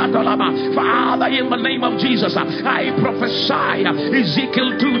 Father, in the name of Jesus, I prophesy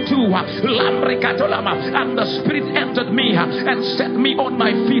Ezekiel 2:2, and the Spirit entered me and set me on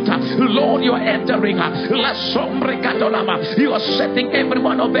my feet. Lord, you are entering. You are setting every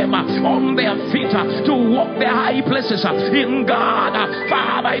one of them on their feet to walk their high places in God.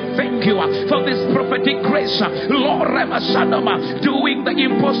 Father, I thank you for this prophetic grace. Lord, doing the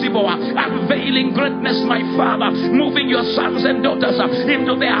impossible, unveiling greatness, my Father, moving your sons and daughters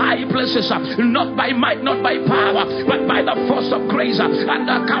into their high places, not by might, not by power, but by the force of grace and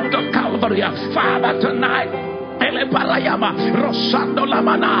the account of Calvary. Father, tonight, Rosando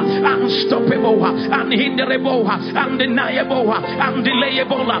Lamana, unstoppable, unhinderable, undeniable,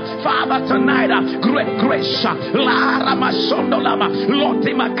 undelayable. Father, tonight, great grace, Lara Masondo Lama,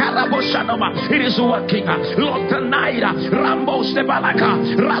 Lotima Karaboshanoma, it is working. Lord, tonight, Rambo Stebalaka,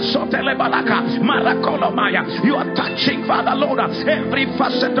 Rasotele Balaka, Marakolomaya, you are touching, Father, Lord, every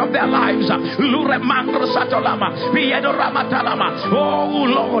facet of their lives. Lure Mangro Satolama, Piedo Ramatalama, oh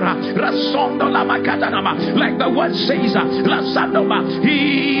Lord, Rasondo Lama Katanama, like the word says,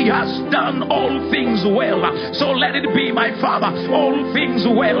 he has done all things well. So let it be, my Father, all things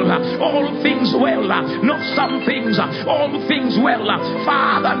well, all things well, not some things, all things well.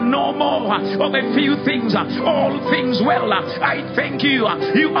 Father, no more of a few things, all things well. I thank you,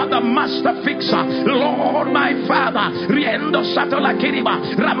 you are the master fixer, Lord, my Father. Riendo Satola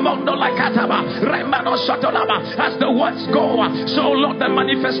Kiriba, Ramondo Lakataba, Remano Satolaba, as the words go, so Lord, the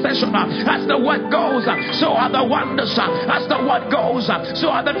manifestation, as the word goes, so are the wonders, as the word goes, so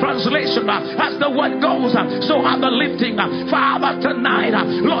are the translation, as the word goes, so are the lifting. Father, tonight,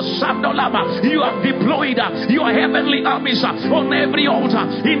 Lord Sandolama, you have deployed your heavenly armies on every altar,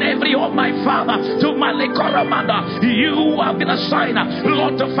 in every home, my my Father, to Malekoramanda. You have been assigned,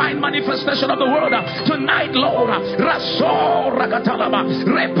 Lord, to find manifestation of the word tonight, Lord. Raso Ragatalaba,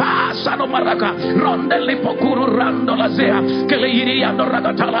 Repasano Maraka, Rondeli Pokuru Rando Lazea, Keleiriano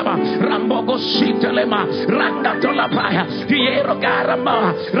Ragatalaba, Rambogo Sitelema, Rangatolapaya, Hiero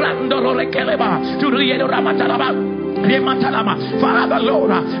Garama, Randolo Rekeleba, Turiero Ramatalaba. Father, Lord,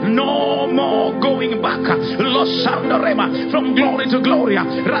 no more going back. From glory to glory.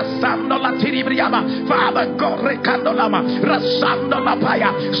 Father God,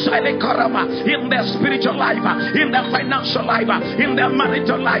 in their spiritual life, in their financial life, in their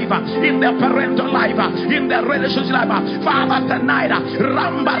marital life, in their parental life, in their relationship life. Father, tonight,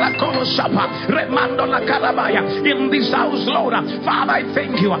 in this house, Lord, Father, I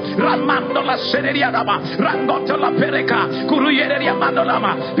thank you.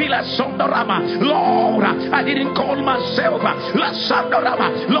 Lord, I didn't call myself.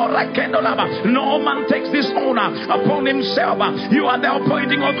 Lord, no man takes this honor upon himself. You are the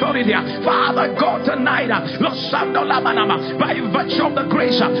appointing authority. Father God, tonight, by virtue of the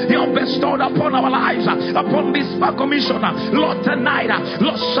grace you have bestowed upon our lives, upon this commission, Lord, tonight,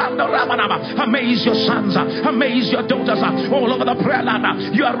 amaze your sons, amaze your daughters all over the prayer land.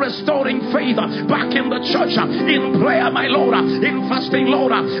 You are restoring faith back in the church, in prayer, my Lord, in fasting,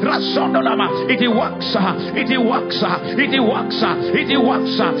 Lord. It works, it works, it works, it works, it works,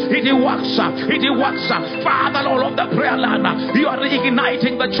 it works. Father, all of the prayer land, you are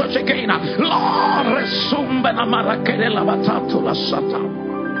igniting the church again. Lord, resumbe na marakedela batatu la sata.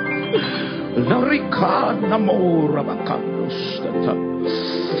 Larika namora bakandos tata.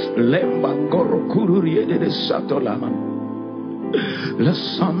 Lemba goro kururi de satolama.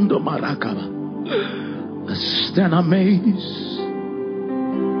 Lasando marakaba. Stand amazed.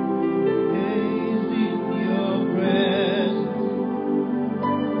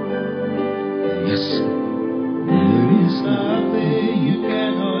 Yes, there is nothing you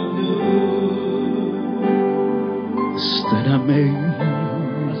cannot do. Stand amazed.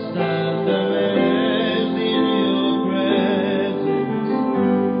 Stand amazed in your presence.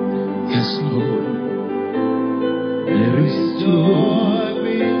 Yes, Lord. There is joy,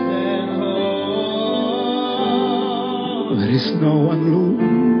 peace, and hope. There is no one, Lord.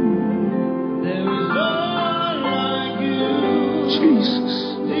 There is no one like you, Jesus.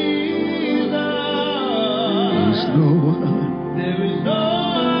 No one. There is no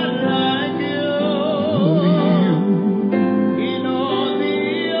one like you. In all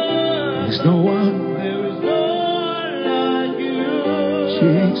the earth. There's no one. There is no one like you.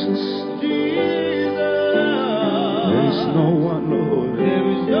 Jesus. There is no one, Lord. There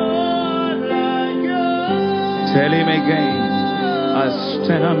is no one like you. Tell him again. I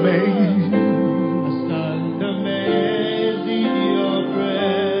stand amazed.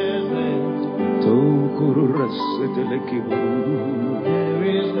 There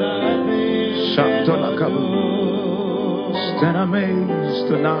is nothing. Stand amazed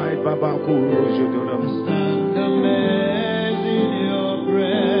tonight, Baba Kuru. Stand amazed in your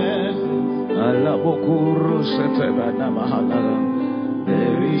presence.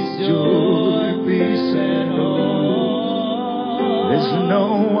 There is joy, peace, and hope. There's no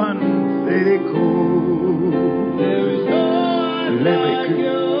one very cool. There is no one like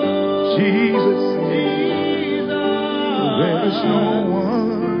you, Jesus. There is no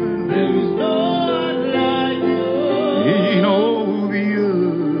one. There is no one like you. In all the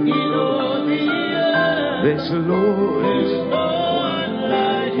earth. In all the earth. There's the Lord. There's no one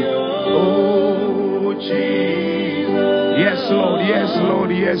like you. Oh, Jesus. Yes, Lord. Yes,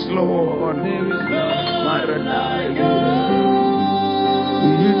 Lord. Yes, Lord. There is no one like you.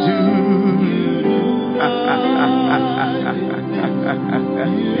 You do.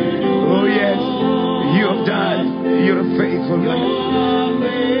 Oh, yes. You have done. You're a faithful God.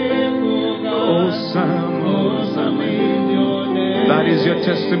 Awesome. That is your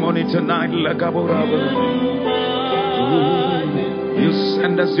testimony tonight. You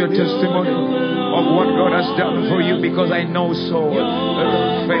send us your testimony of what God has done for you, because I know so.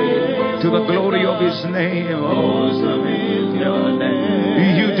 Faith to the glory of His name. Awesome is your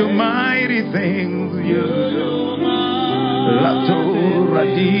name. You do mighty things. You do.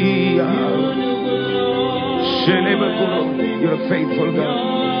 You're a faithful God.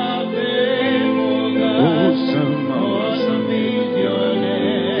 Awesome, awesome is your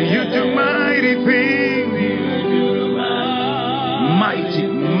name. You do mighty things. Mighty,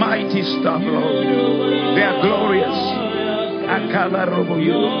 mighty stuff, Lord. They are glorious.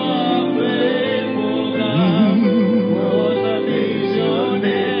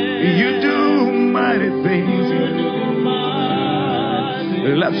 You do mighty things.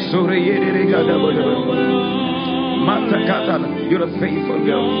 You're a faithful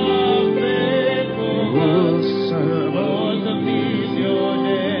God.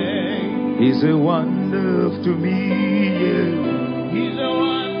 He's a wonder to me. He's a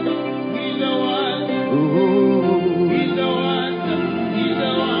wonder. He's a wonder. Oh, He's a wonder. He's a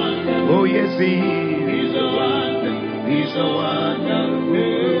wonder. oh yes, He is. He's a wonder. He's a wonder.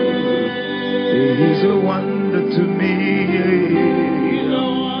 He's a wonder to me. He's a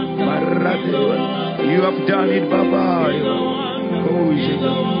wonder. You have done it, Baba. He's a wonder. Oh, He's a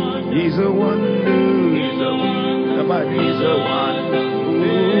wonder. He's a wonder. He's a wonder. Somebody's a wonder.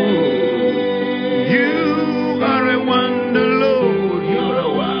 You are a wonder, Lord. You're a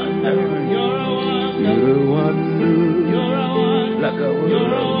wonder. You're a wonder. You're a wonder. You're a wonder. Like a wonder.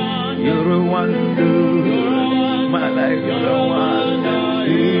 You're a wonder. You're a wonder. My life, you're a wonder.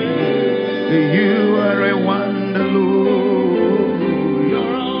 You are a wonder, Lord.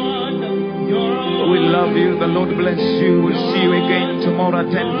 You're a wonder. You're a wonder. We love you. The Lord bless you. We'll see you again tomorrow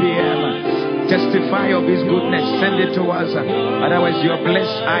at 10 p.m. Testify of His goodness. Send it to us. Otherwise, you're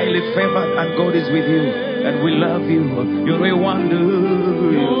blessed, highly favored, and God is with you. And we love you. You're a wonder. You're a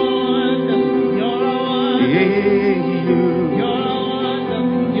wonder. You're a wonder. Yeah, You're a wonder.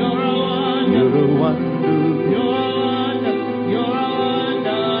 You're a wonder. you're a wonder. You're a wonder. You're a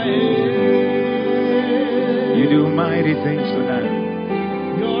wonder. You do mighty things tonight.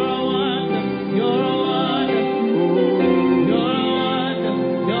 You're a wonder. You're a wonder. You're a wonder.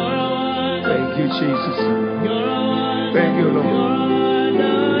 You're a wonder. Thank you, Jesus. You're a wonder. Thank you, Lord. You're a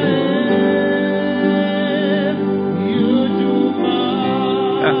wonder. You do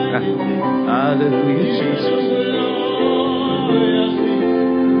mighty. Hallelujah, Jesus.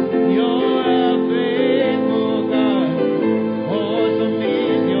 You're a faithful God. Awesome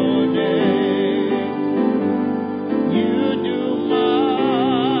is your name. You do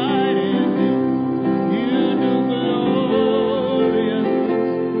mighty things. You do glorious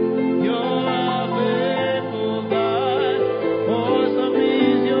things. You're a faithful God. Awesome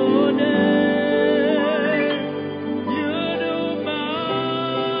is your name. You do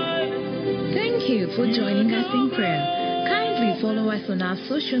mighty. Thank you for joining us in prayer. Kindly follow us on our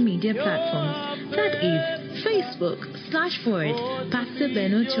social media platforms. That is Facebook/forward Pastor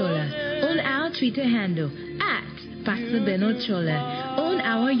Ben Ochola, on our Twitter handle @Pastor Ben Ochola, on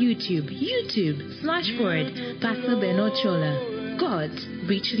our YouTube/forward Pastor Ben Ochola. God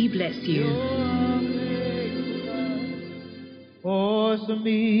richly bless you. Awesome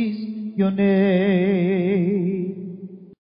is your name.